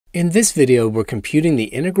In this video, we're computing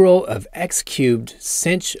the integral of x cubed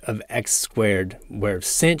sinh of x squared, where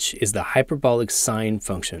sinh is the hyperbolic sine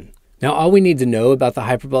function. Now, all we need to know about the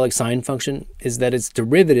hyperbolic sine function is that its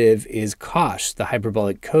derivative is cosh, the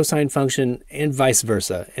hyperbolic cosine function, and vice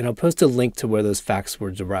versa. And I'll post a link to where those facts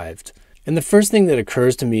were derived. And the first thing that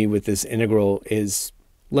occurs to me with this integral is,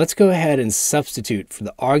 let's go ahead and substitute for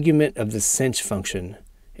the argument of the sinh function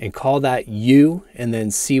and call that u and then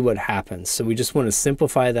see what happens. So we just want to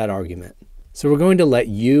simplify that argument. So we're going to let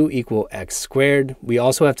u equal x squared. We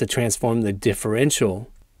also have to transform the differential,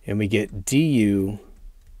 and we get du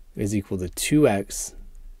is equal to 2x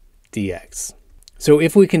dx. So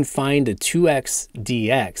if we can find a 2x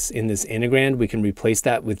dx in this integrand, we can replace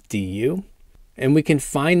that with du. And we can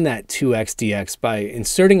find that 2x dx by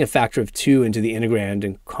inserting a factor of 2 into the integrand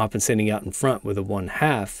and compensating out in front with a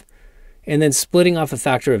 1/2. And then splitting off a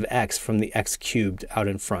factor of x from the x cubed out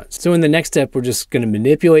in front. So in the next step, we're just going to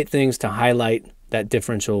manipulate things to highlight that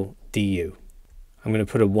differential du. I'm going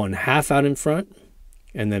to put a 1/2 out in front,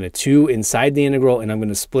 and then a 2 inside the integral, and I'm going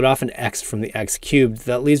to split off an x from the x cubed.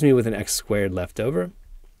 That leaves me with an x squared left over.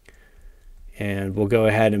 And we'll go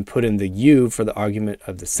ahead and put in the u for the argument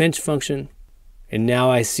of the sinh function. And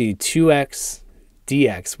now I see 2x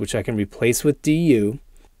dx, which I can replace with du,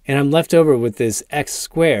 and I'm left over with this x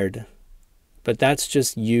squared, but that's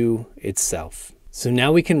just u itself. So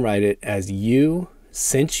now we can write it as u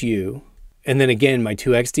sinh u, and then again, my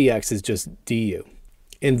 2x dx is just du.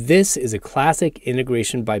 And this is a classic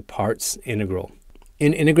integration by parts integral.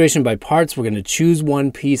 In integration by parts, we're going to choose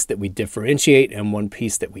one piece that we differentiate and one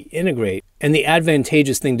piece that we integrate. And the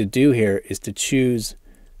advantageous thing to do here is to choose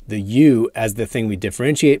the u as the thing we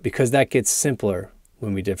differentiate, because that gets simpler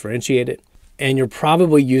when we differentiate it. And you're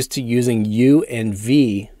probably used to using u and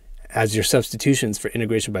v as your substitutions for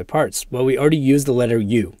integration by parts. Well, we already used the letter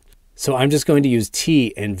u. So I'm just going to use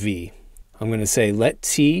t and v. I'm going to say let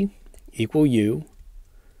t equal u.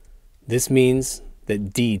 This means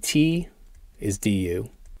that dt is du.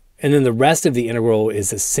 And then the rest of the integral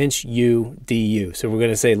is a sinh u du. So we're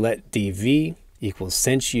going to say let dv equals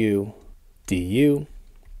sinh u du.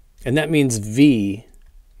 And that means v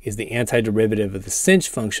is the antiderivative of the sinh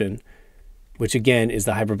function, which again is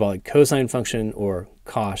the hyperbolic cosine function, or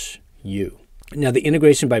cosh u. Now the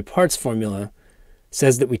integration by parts formula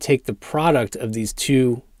says that we take the product of these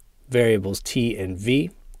two variables t and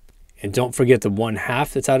v, and don't forget the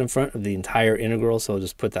 1/2 that's out in front of the entire integral, so I'll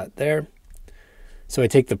just put that there. So I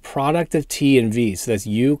take the product of t and v, so that's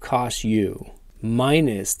u cosh u,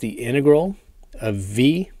 minus the integral of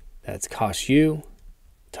v, that's cosh u,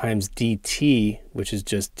 times dt, which is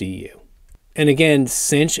just du. And again,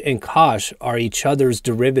 sinh and cosh are each other's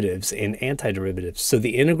derivatives and antiderivatives. So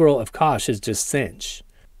the integral of cosh is just sinh.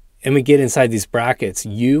 And we get inside these brackets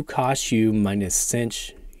u cosh u minus sinh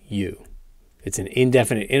u. It's an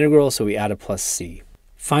indefinite integral, so we add a plus c.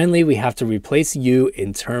 Finally, we have to replace u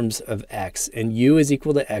in terms of x, and u is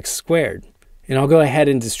equal to x squared. And I'll go ahead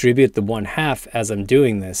and distribute the 1/2 as I'm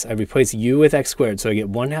doing this. I replace u with x squared, so I get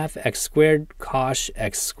 1/2 x squared cosh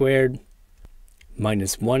x squared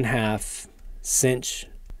minus 1/2 sinh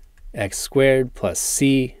x squared plus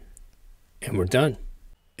c, and we're done.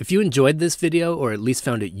 If you enjoyed this video, or at least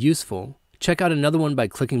found it useful, check out another one by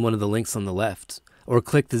clicking one of the links on the left, or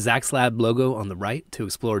click the Zach's Lab logo on the right to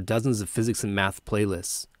explore dozens of physics and math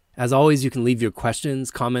playlists. As always, you can leave your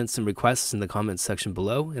questions, comments, and requests in the comments section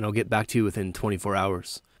below, and I'll get back to you within 24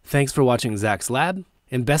 hours. Thanks for watching Zach's Lab,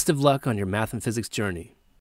 and best of luck on your math and physics journey.